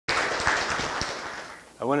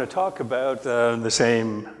I want to talk about the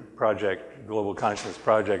same project, Global Consciousness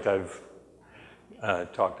Project, I've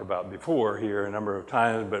talked about before here a number of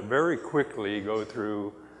times, but very quickly go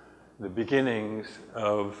through the beginnings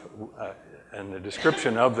of and the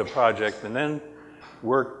description of the project, and then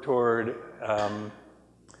work toward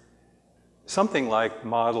something like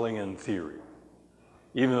modeling and theory.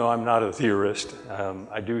 Even though I'm not a theorist,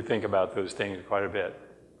 I do think about those things quite a bit.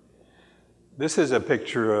 This is a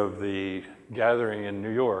picture of the gathering in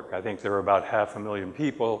New York. I think there were about 500,000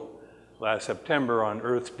 people last September on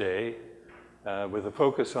Earth Day, with a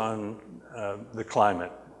focus on the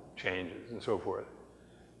climate changes and so forth.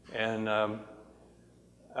 And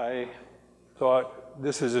I thought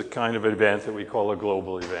this is a kind of event that we call a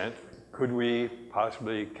global event. Could we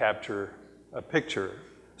possibly capture a picture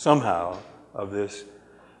somehow of this,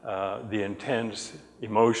 the intense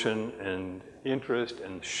emotion and interest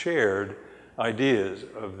and shared ideas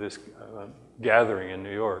of this gathering in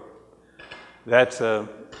New York? That's a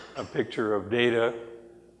picture of data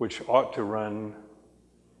which ought to run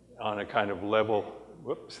on a kind of level,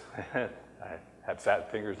 whoops, I have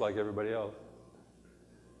fat fingers like everybody else.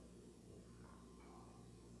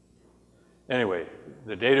 Anyway,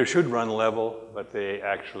 the data should run level, but they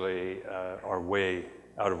actually are way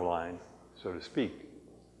out of line, so to speak.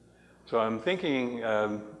 So I'm thinking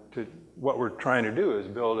what we're trying to do is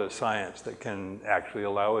build a science that can actually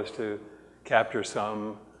allow us to capture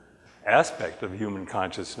some aspect of human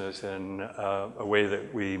consciousness in a way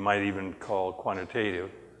that we might even call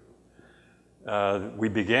quantitative. We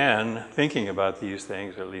began thinking about these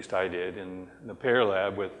things, or at least I did, in the PEAR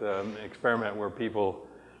lab with an experiment where people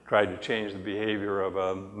tried to change the behavior of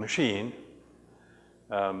a machine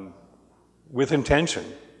with intention,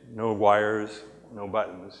 no wires, no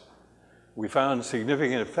buttons. We found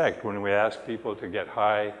significant effect when we asked people to get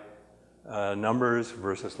high numbers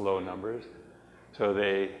versus low numbers. So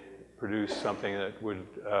they produced something that would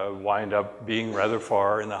wind up being rather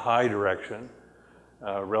far in the high direction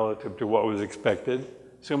relative to what was expected.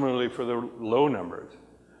 Similarly for the low numbers,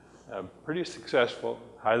 pretty successful,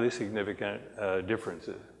 highly significant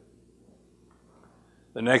differences.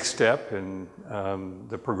 The next step in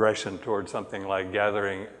the progression towards something like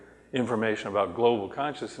gathering information about global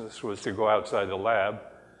consciousness was to go outside the lab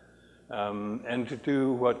and to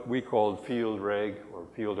do what we called field reg or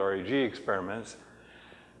field REG experiments.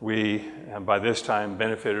 We, by this time,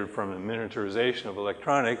 benefited from the miniaturization of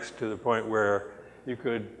electronics to the point where you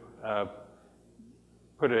could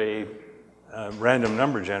put a random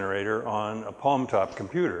number generator on a palm-top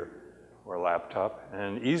computer or a laptop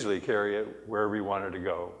and easily carry it wherever you wanted to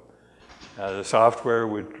go. The software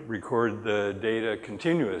would record the data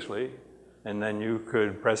continuously, and then you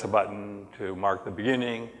could press a button to mark the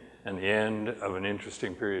beginning and the end of an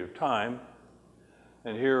interesting period of time.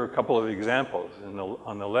 And here are a couple of examples.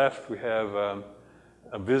 On the left, we have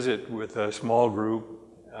a visit with a small group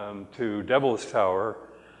to Devil's Tower,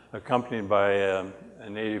 accompanied by a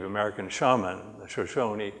Native American shaman, the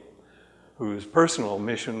Shoshone, whose personal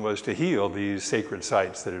mission was to heal these sacred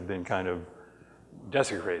sites that had been kind of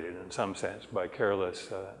desecrated in some sense by careless,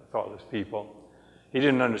 thoughtless people. He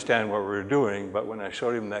didn't understand what we were doing, but when I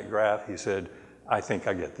showed him that graph, he said, I think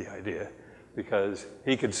I get the idea, because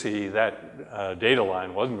he could see that data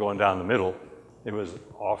line wasn't going down the middle, it was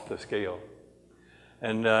off the scale.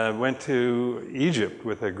 And went to Egypt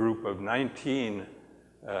with a group of 19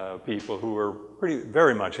 people who were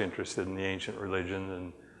very much interested in the ancient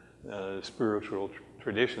religion and spiritual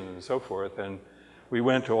traditions and so forth. And we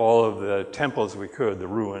went to all of the temples we could, the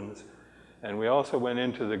ruins, and we also went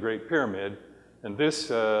into the Great Pyramid. And this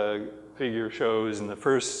figure shows in the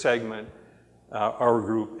first segment our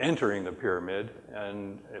group entering the pyramid.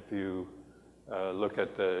 And if you look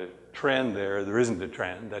at the trend there, there isn't a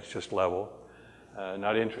trend, that's just level.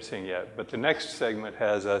 Not interesting yet. But the next segment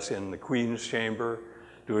has us in the Queen's Chamber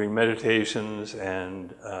doing meditations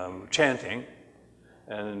and chanting.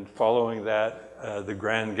 And following that, the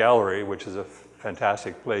Grand Gallery, which is a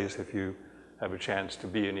fantastic place if you have a chance to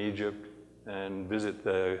be in Egypt and visit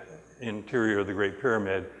the interior of the Great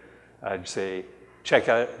Pyramid. I'd say check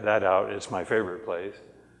that out, it's my favorite place.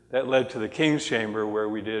 That led to the King's Chamber, where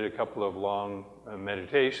we did a couple of long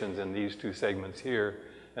meditations in these two segments here.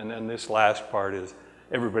 And then this last part is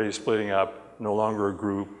everybody splitting up, no longer a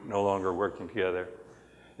group, no longer working together.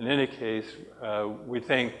 In any case, we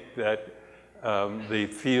think that the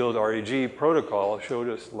field REG protocol showed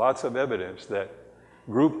us lots of evidence that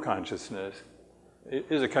group consciousness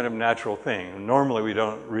is a kind of natural thing. Normally we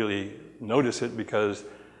don't really notice it because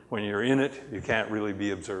when you're in it, you can't really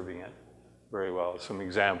be observing it very well. Some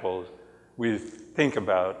examples, we think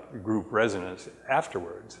about group resonance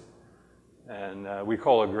afterwards. And we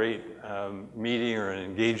call a great meeting or an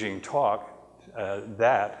engaging talk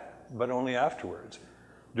that, but only afterwards.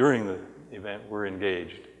 During the event, we're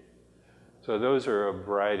engaged. So those are a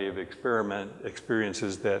variety of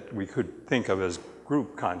experiences that we could think of as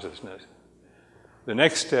group consciousness. The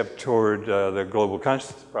next step toward the Global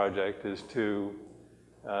Consciousness Project is to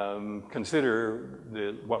consider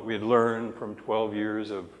what we had learned from 12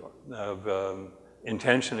 years of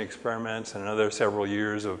intention experiments and another several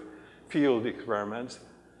years of field experiments,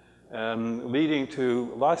 leading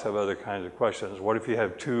to lots of other kinds of questions. What if you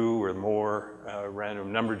have 2 or more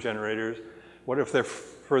random number generators? What if they're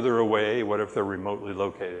further away? What if they're remotely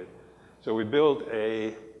located? So we built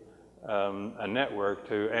a network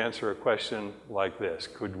to answer a question like this.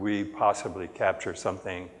 Could we possibly capture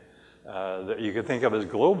something that you could think of as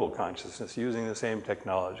global consciousness using the same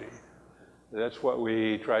technology? That's what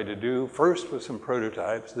we tried to do first with some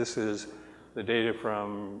prototypes. This is the data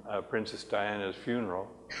from Princess Diana's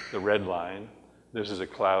funeral, the red line. This is a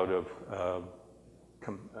cloud of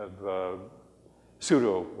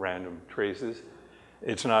pseudo-random traces.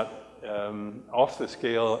 It's not off the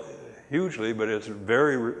scale hugely, but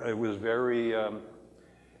it was very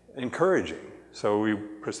encouraging. So we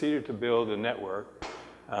proceeded to build a network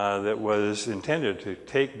that was intended to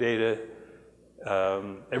take data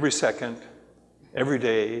every second, every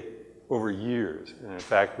day, over years. And in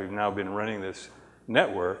fact, we've now been running this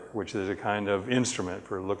network, which is a kind of instrument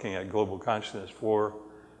for looking at global consciousness, for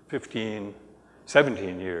 15,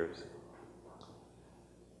 17 years.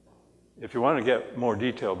 If you want to get more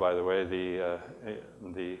detail, by the way, the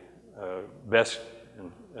best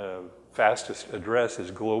and fastest address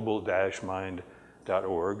is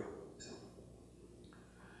global-mind.org.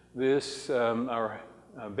 This, our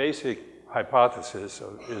basic hypothesis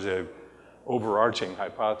is a overarching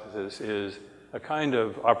hypothesis, is a kind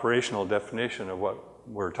of operational definition of what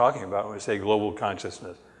we're talking about when we say global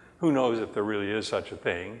consciousness. Who knows if there really is such a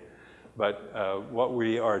thing, but what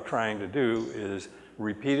we are trying to do is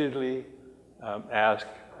repeatedly ask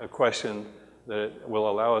a question that will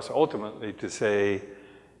allow us ultimately to say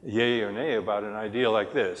yay or nay about an idea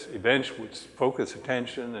like this. Events which focus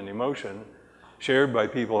attention and emotion shared by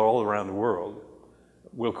people all around the world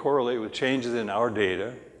will correlate with changes in our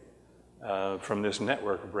data from this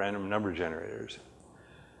network of random number generators.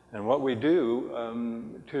 And what we do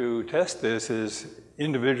to test this is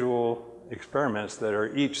individual experiments that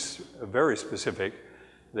are each very specific.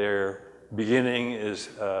 Their beginning is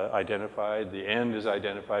identified, the end is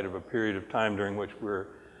identified of a period of time during which we're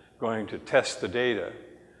going to test the data.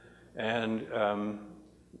 And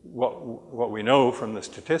what we know from the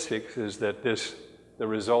statistics is that the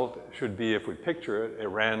result should be, if we picture it, a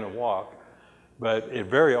random walk. But it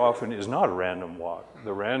very often is not a random walk.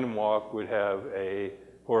 The random walk would have a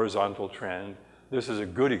horizontal trend. This is a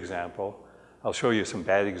good example. I'll show you some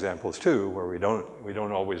bad examples too, where we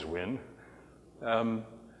don't always win.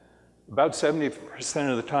 About 70%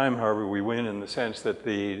 of the time, however, we win in the sense that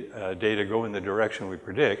the data go in the direction we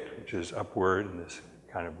predict, which is upward in this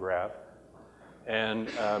kind of graph. And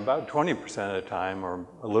about 20% of the time, or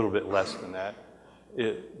a little bit less than that,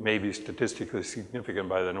 it may be statistically significant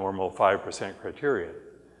by the normal 5% criterion.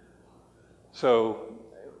 So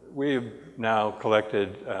we've now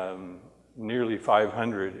collected nearly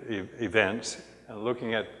 500 events,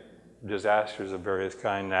 looking at disasters of various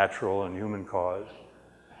kinds, natural and human cause,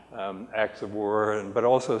 acts of war, but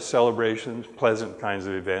also celebrations, pleasant kinds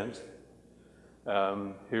of events.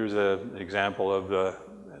 Here's an example of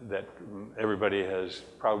that everybody has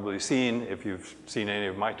probably seen if you've seen any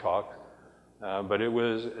of my talks. But it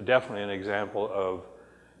was definitely an example of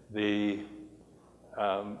the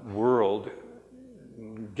world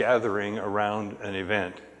gathering around an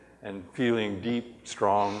event and feeling deep,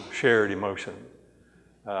 strong, shared emotion.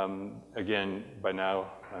 Again, by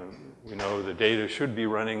now, we know the data should be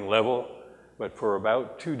running level, but for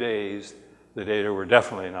about 2 days, the data were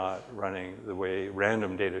definitely not running the way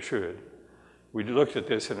random data should. We looked at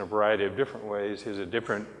this in a variety of different ways. Here's a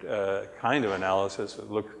different kind of analysis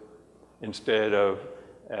that looked, instead of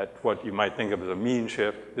at what you might think of as a mean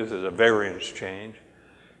shift, this is a variance change.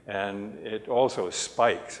 And it also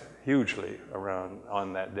spikes hugely around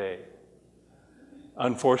on that day.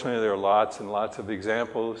 Unfortunately, there are lots and lots of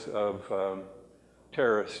examples of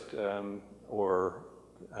terrorist or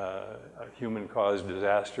human-caused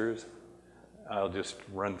disasters. I'll just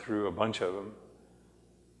run through a bunch of them.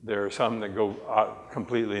 There are some that go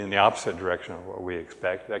completely in the opposite direction of what we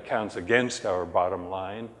expect. That counts against our bottom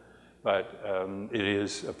line. But it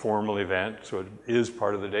is a formal event, so it is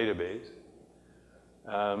part of the database.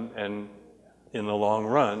 And in the long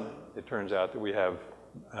run, it turns out that we have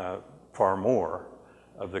far more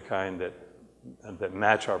of the kind that that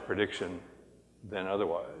match our prediction than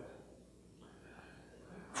otherwise.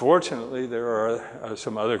 Fortunately, there are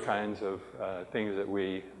some other kinds of things that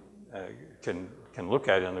we can look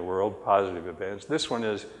at in the world, positive events. This one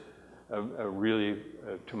is a really,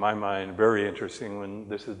 to my mind, very interesting one.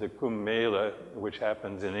 This is the Kumbh Mela, which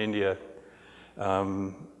happens in India.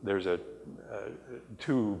 There's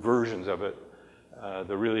two versions of it.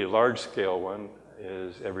 The really large-scale one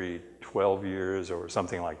is every 12 years or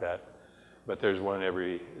something like that. But there's one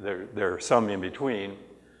there are some in between.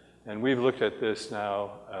 And we've looked at this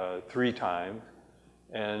now 3 times.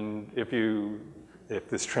 And if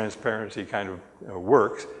this transparency kind of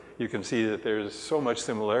works, you can see that there's so much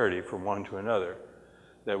similarity from one to another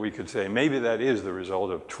that we could say maybe that is the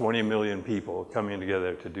result of 20 million people coming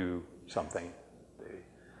together to do something they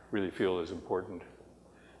really feel is important.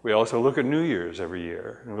 We also look at New Year's every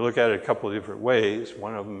year, and we look at it a couple of different ways.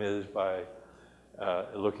 One of them is by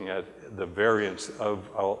looking at the variance of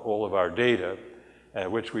all of our data,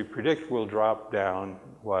 which we predict will drop down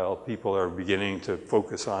while people are beginning to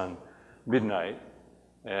focus on midnight.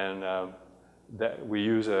 And that we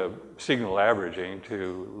use a signal averaging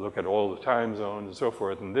to look at all the time zones and so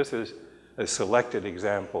forth. And this is a selected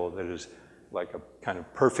example that is like a kind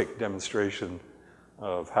of perfect demonstration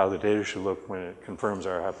of how the data should look when it confirms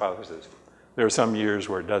our hypothesis. There are some years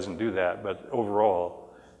where it doesn't do that, but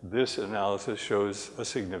overall, this analysis shows a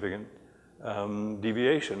significant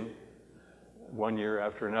deviation one year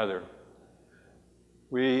after another.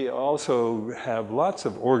 We also have lots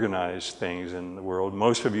of organized things in the world.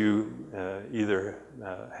 Most of you either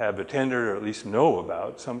have attended or at least know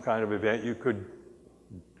about some kind of event you could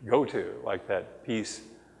go to, like that peace,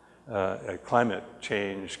 climate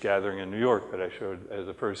change gathering in New York that I showed as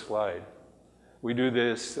the first slide. We do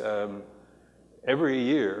this every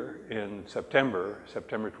year in September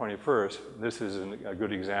 21st. This is a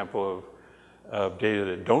good example of data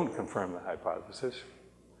that don't confirm the hypothesis.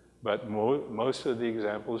 But most of the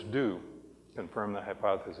examples do confirm the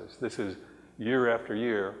hypothesis. This is year after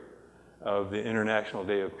year of the International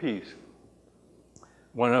Day of Peace.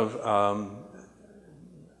 One of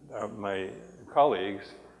my colleagues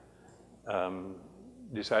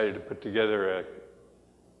decided to put together a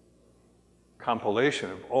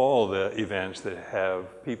compilation of all the events that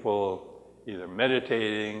have people either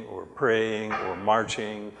meditating or praying or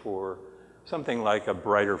marching for something like a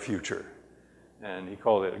brighter future. And he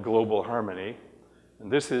called it global harmony.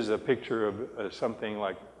 And this is a picture of something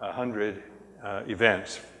like 100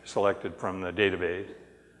 events selected from the database,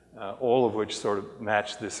 all of which sort of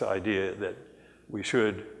match this idea that we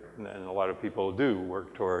should, and a lot of people do,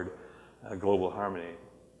 work toward global harmony.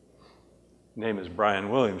 His name is Brian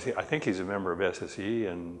Williams. I think he's a member of SSE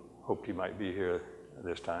and hoped he might be here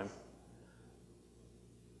this time.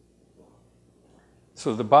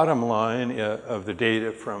 So the bottom line of the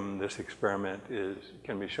data from this experiment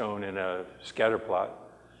can be shown in a scatter plot.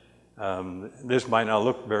 This might not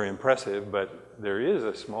look very impressive, but there is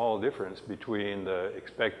a small difference between the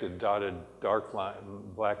expected dotted dark line,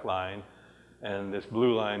 black line, and this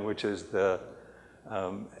blue line, which is the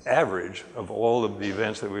average of all of the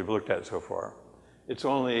events that we've looked at so far. It's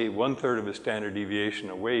only 1/3 of a standard deviation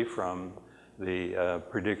away from the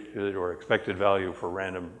predicted or expected value for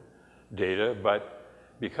random data, but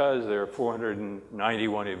because there are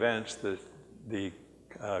 491 events, the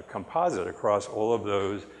composite across all of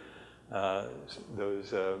those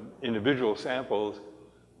individual samples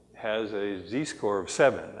has a z-score of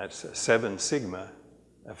 7. That's a 7 sigma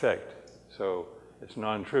effect. So it's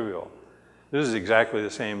non-trivial. This is exactly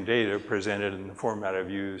the same data presented in the format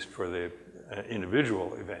I've used for the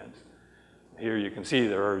individual events. Here you can see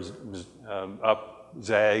there are up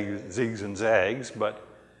zigs and zags, but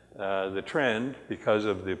the trend, because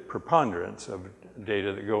of the preponderance of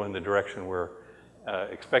data that go in the direction we're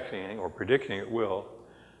expecting or predicting it will,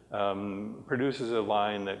 produces a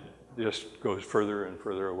line that just goes further and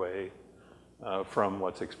further away from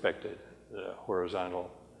what's expected, the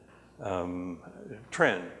horizontal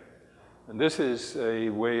trend. And this is a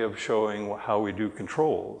way of showing how we do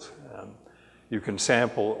controls. You can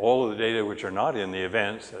sample all of the data which are not in the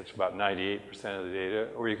events, that's about 98% of the data,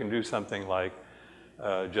 or you can do something like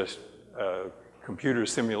just computer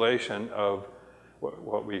simulation of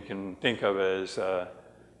what we can think of as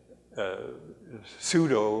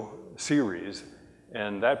pseudo series,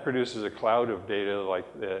 and that produces a cloud of data like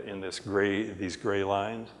in these gray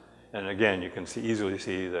lines. And again, you can easily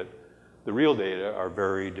see that the real data are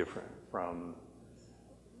very different from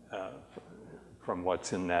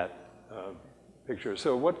what's in that picture.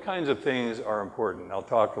 So what kinds of things are important? I'll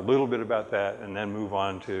talk a little bit about that and then move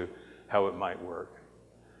on to how it might work.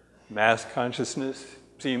 Mass consciousness,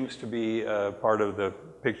 seems to be part of the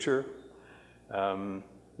picture.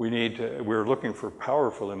 We're looking for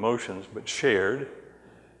powerful emotions, but shared.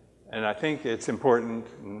 And I think it's important,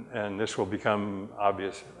 and this will become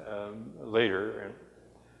obvious later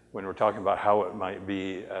when we're talking about how it might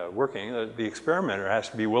be working, that the experimenter has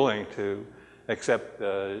to be willing to accept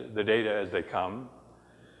the data as they come.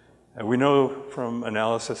 And we know from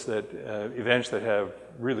analysis that events that have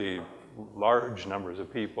really large numbers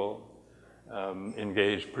of people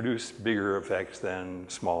engaged produce bigger effects than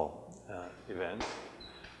small events.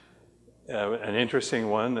 An interesting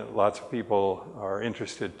one that lots of people are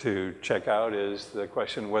interested to check out is the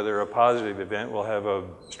question whether a positive event will have a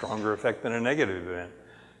stronger effect than a negative event.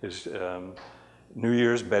 Is New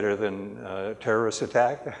Year's better than a terrorist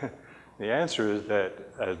attack? The answer is that,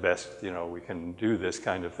 as best we can do this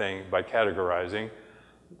kind of thing by categorizing,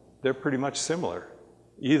 they're pretty much similar.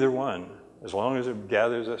 Either one, as long as it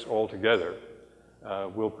gathers us all together,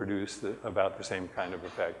 will produce about the same kind of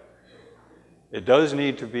effect. It does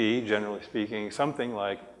need to be, generally speaking, something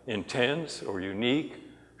like intense or unique,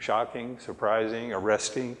 shocking, surprising,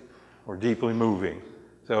 arresting, or deeply moving.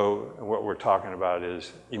 So what we're talking about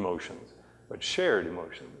is emotions, but shared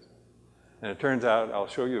emotions. And it turns out, I'll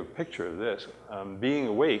show you a picture of this. Being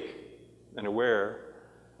awake and aware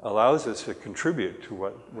allows us to contribute to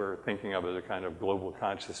what we're thinking of as a kind of global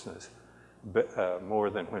consciousness, more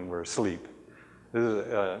than when we're asleep. This is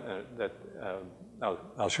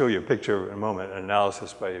I'll show you a picture in a moment, an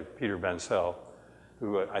analysis by Peter Bancel,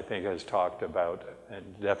 who I think has talked about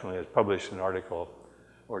and definitely has published an article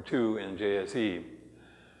or two in JSE.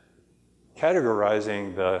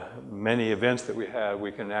 Categorizing the many events that we have,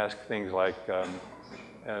 we can ask things like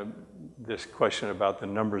this question about the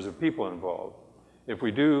numbers of people involved. If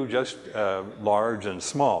we do just large and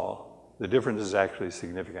small, the difference is actually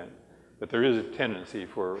significant. But there is a tendency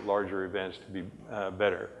for larger events to be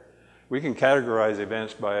better. We can categorize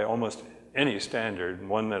events by almost any standard.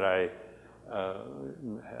 One that I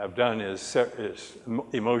have done is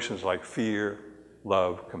emotions like fear,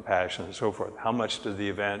 love, compassion, and so forth. How much does the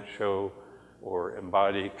event show or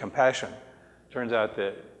embody compassion? Turns out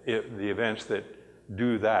that the events that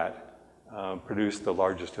do that produce the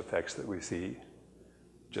largest effects that we see,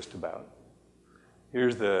 just about.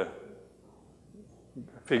 Here's the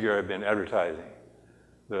figure I've been advertising.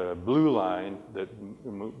 The blue line that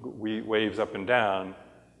waves up and down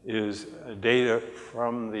is data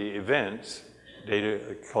from the events,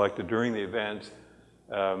 data collected during the events,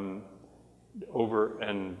 and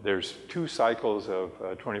there's 2 cycles of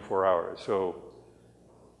 24 hours. So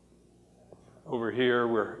over here,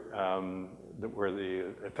 where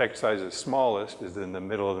the effect size is smallest is in the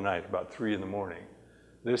middle of the night, about 3 in the morning.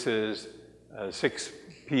 This is 6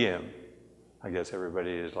 p.m. I guess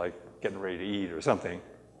everybody is like getting ready to eat or something.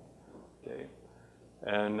 Okay.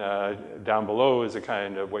 And down below is a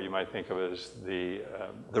kind of what you might think of as the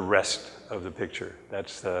rest of the picture.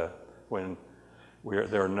 That's when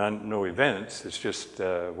there are no events. It's just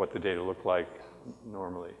what the data look like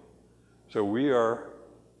normally. So we are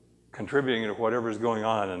contributing to whatever's going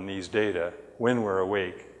on in these data when we're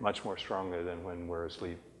awake much more strongly than when we're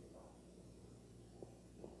asleep.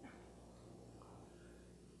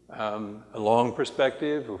 A long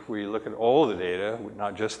perspective, if we look at all the data,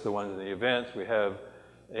 not just the ones in the events, we have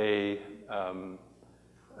a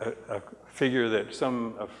figure that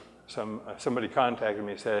somebody contacted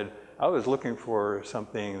me, said, I was looking for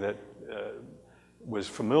something that was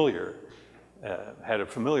familiar, had a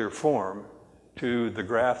familiar form to the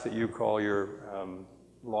graph that you call your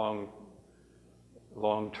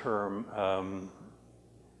long-term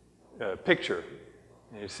picture.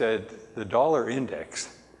 And he said, the dollar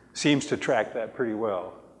index seems to track that pretty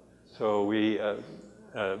well. So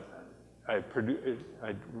I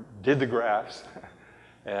did the graphs,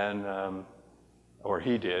 and or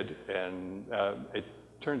he did, and it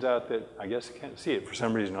turns out that, I guess I can't see it for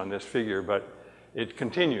some reason on this figure, but it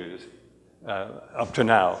continues up to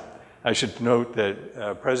now. I should note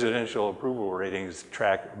that presidential approval ratings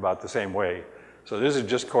track about the same way. So this is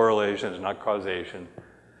just correlations, not causation.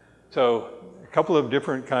 So a couple of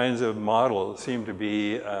different kinds of models seem to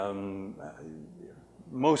be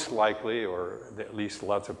most likely, or at least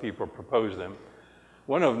lots of people propose them.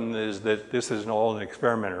 One of them is that this is all an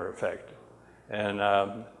experimenter effect. And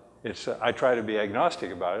I try to be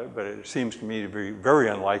agnostic about it, but it seems to me to be very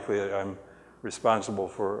unlikely that I'm responsible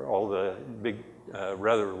for all the big,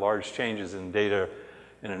 rather large changes in data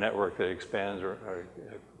in a network that expands or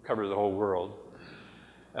covers the whole world.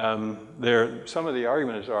 Some of the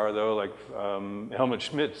arguments are, though, like Helmut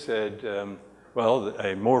Schmidt said, well,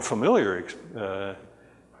 a more familiar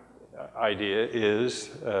idea is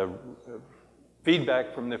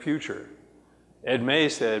feedback from the future. Ed May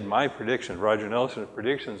said, my predictions, Roger Nelson's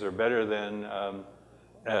predictions are better than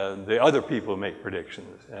the other people make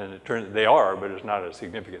predictions. And it turns, they are, but it's not a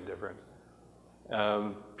significant difference.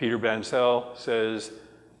 Peter Bancel says,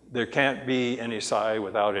 there can't be any psi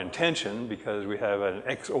without intention because we have an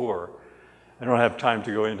XOR. I don't have time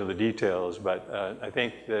to go into the details, but I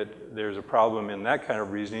think that there's a problem in that kind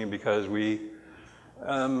of reasoning because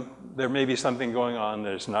there may be something going on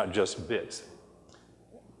that's not just bits.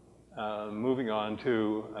 Moving on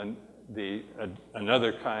to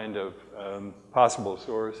another kind of possible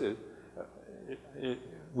source,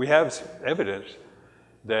 we have evidence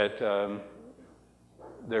that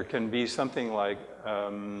there can be something like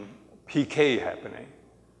PK happening.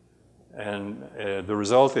 And the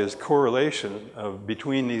result is correlation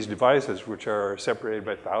between these devices, which are separated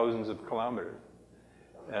by thousands of kilometers.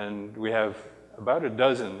 And we have about a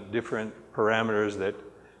dozen different parameters that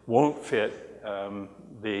won't fit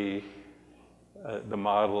the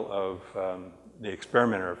model of the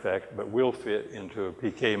experimenter effect, but will fit into a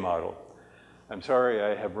PK model. I'm sorry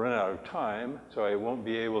I have run out of time, so I won't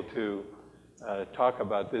be able to talk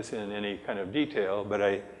about this in any kind of detail, but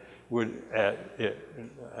I would,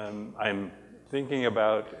 I'm thinking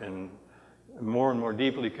about and more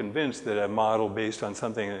deeply convinced that a model based on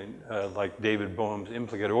something like David Bohm's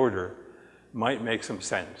implicate order might make some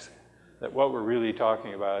sense. That what we're really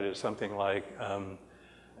talking about is something like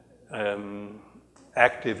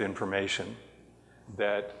active information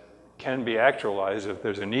that can be actualized if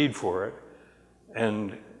there's a need for it,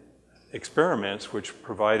 and experiments which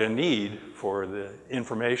provide a need for the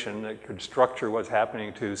information that could structure what's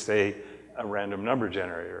happening to, say, a random number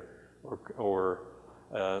generator or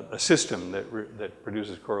a system that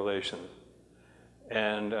produces correlations.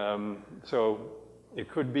 And so it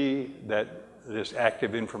could be that this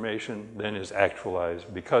active information then is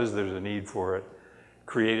actualized because there's a need for it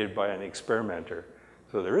created by an experimenter.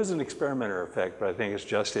 So there is an experimenter effect, but I think it's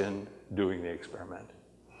just in doing the experiment.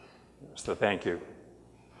 So thank you.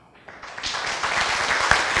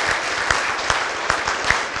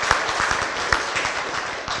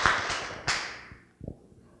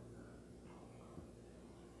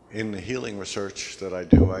 In the healing research that I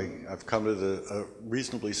do, I've come to a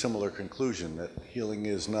reasonably similar conclusion that healing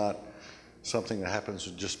is not something that happens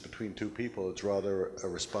just between two people, it's rather a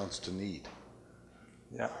response to need.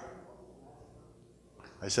 Yeah.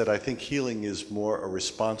 I said I think healing is more a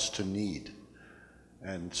response to need.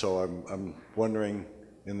 And so I'm wondering,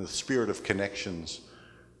 in the spirit of connections,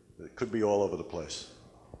 it could be all over the place.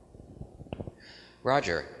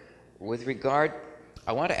 Roger, with regard,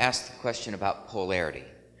 I want to ask the question about polarity.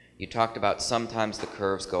 You talked about sometimes the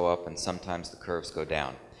curves go up and sometimes the curves go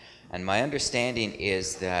down. And my understanding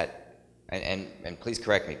is that, and please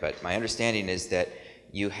correct me, but my understanding is that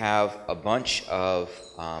you have a bunch of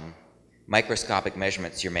microscopic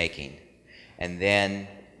measurements you're making, and then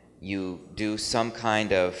you do some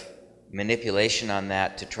kind of manipulation on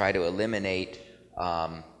that to try to eliminate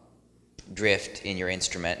drift in your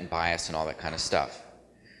instrument and bias and all that kind of stuff.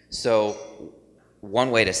 So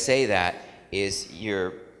one way to say that is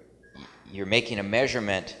you're making a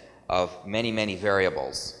measurement of many, many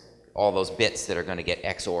variables, all those bits that are going to get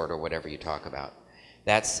XOR'd or whatever you talk about.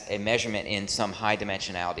 That's a measurement in some high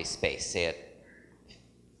dimensionality space, say it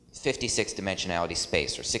 56 dimensionality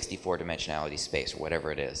space or 64 dimensionality space or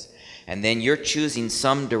whatever it is. And then you're choosing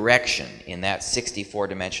some direction in that 64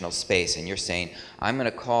 dimensional space, and you're saying, I'm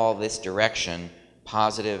going to call this direction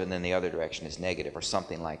positive and then the other direction is negative or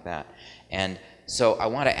something like that. And so I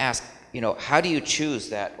want to ask, how do you choose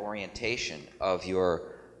that orientation of your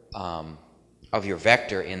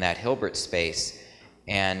vector in that Hilbert space,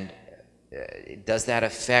 and does that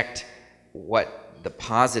affect what the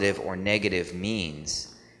positive or negative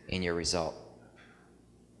means in your result?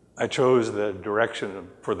 I chose the direction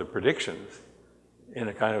for the predictions in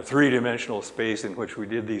a kind of three-dimensional space in which we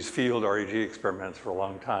did these field REG experiments for a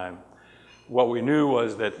long time. What we knew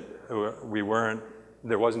was that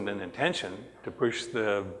there wasn't an intention to push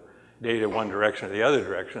the data one direction or the other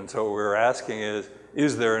direction. So what we're asking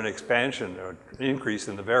is there an expansion or increase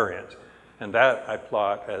in the variance? And that I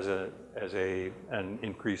plot as an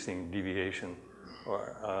increasing deviation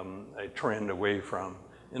or a trend away from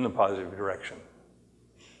in the positive direction.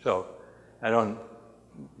 So I don't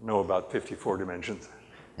know about 54 dimensions.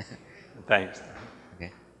 Thanks.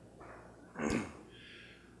 Okay.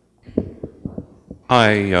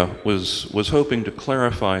 I was hoping to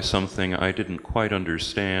clarify something I didn't quite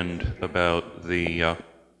understand about the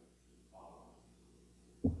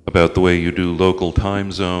way you do local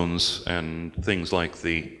time zones and things like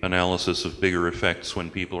the analysis of bigger effects when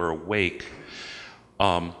people are awake.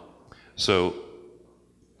 So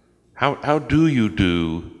how do you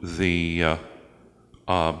do the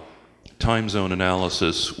time zone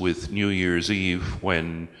analysis with New Year's Eve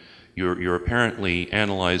when you're apparently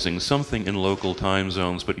analyzing something in local time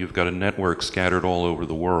zones, but you've got a network scattered all over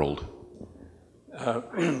the world?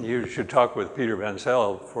 You should talk with Peter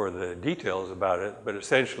Bancel for the details about it, but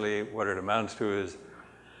essentially what it amounts to is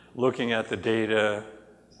looking at the data,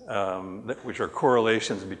 which are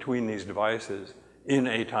correlations between these devices in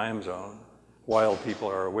a time zone while people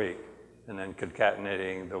are awake, and then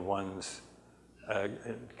concatenating the ones,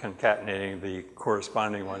 concatenating the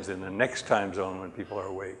corresponding ones in the next time zone when people are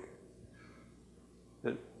awake.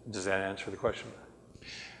 Does that answer the question?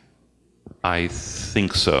 I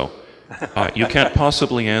think so. You can't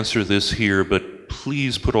possibly answer this here, but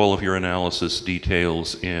please put all of your analysis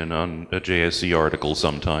details in on a JSC article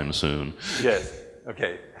sometime soon. Yes,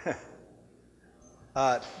 okay.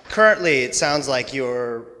 Currently, it sounds like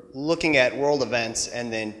you're looking at world events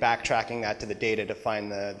and then backtracking that to the data to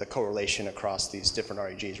find the correlation across these different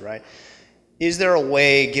REGs, right? Is there a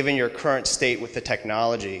way, given your current state with the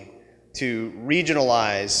technology, to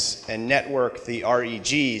regionalize and network the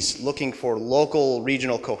REGs, looking for local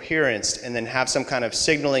regional coherence, and then have some kind of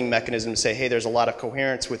signaling mechanism to say, hey, there's a lot of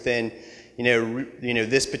coherence within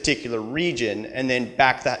this particular region, and then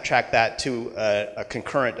track that to a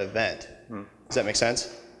concurrent event? Does that make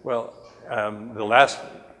sense? Well,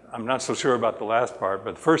 I'm not so sure about the last part,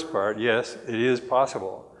 but the first part, yes, it is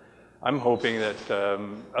possible. I'm hoping that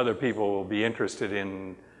other people will be interested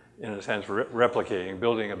in a sense, replicating,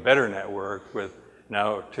 building a better network with,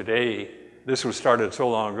 now today, this was started so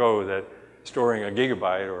long ago that storing a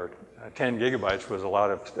gigabyte or 10 gigabytes was a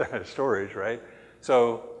lot of storage, right?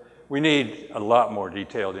 So we need a lot more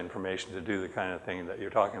detailed information to do the kind of thing that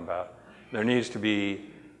you're talking about. There needs to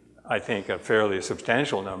be, I think, a fairly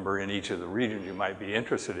substantial number in each of the regions you might be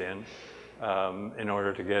interested in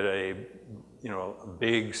order to get a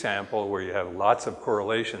big sample where you have lots of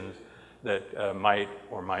correlations that might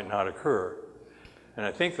or might not occur. And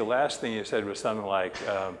I think the last thing you said was something like,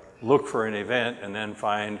 look for an event and then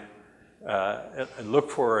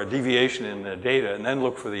look for a deviation in the data and then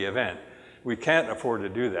look for the event. We can't afford to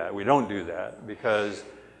do that. We don't do that because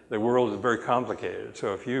the world is very complicated.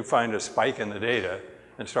 So if you find a spike in the data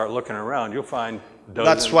and start looking around, you'll find dozens.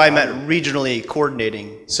 That's why I meant regionally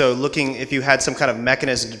coordinating. So looking, if you had some kind of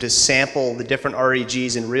mechanism to sample the different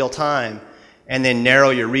REGs in real time, and then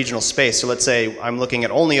narrow your regional space. So let's say I'm looking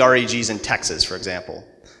at only REGs in Texas, for example,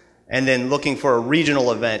 and then looking for a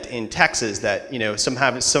regional event in Texas that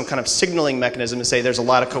have some kind of signaling mechanism to say there's a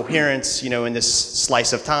lot of coherence in this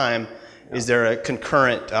slice of time. Yeah. Is there a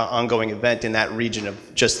concurrent ongoing event in that region of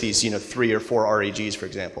just these 3 or 4 REGs, for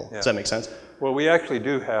example? Yeah. Does that make sense? Well, we actually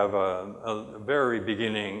do have a very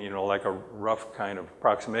beginning, like a rough kind of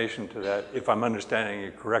approximation to that, if I'm understanding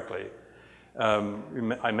you correctly.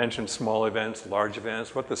 I mentioned small events, large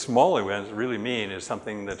events. What the small events really mean is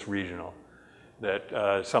something that's regional,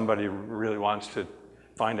 that somebody really wants to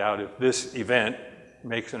find out if this event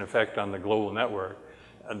makes an effect on the global network.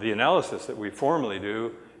 The analysis that we formally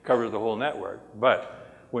do covers the whole network.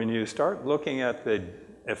 But when you start looking at the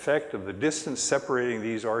effect of the distance separating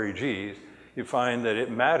these REGs, you find that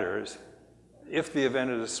it matters if the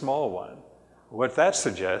event is a small one. What that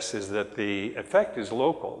suggests is that the effect is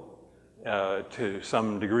local. To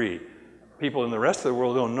some degree. People in the rest of the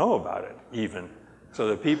world don't know about it even. So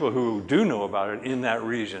the people who do know about it in that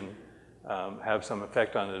region have some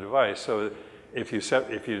effect on the device. So if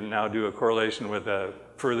you now do a correlation with a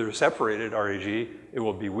further separated REG, it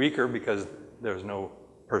will be weaker because there's no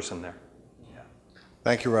person there. Yeah.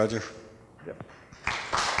 Thank you, Roger. Yep.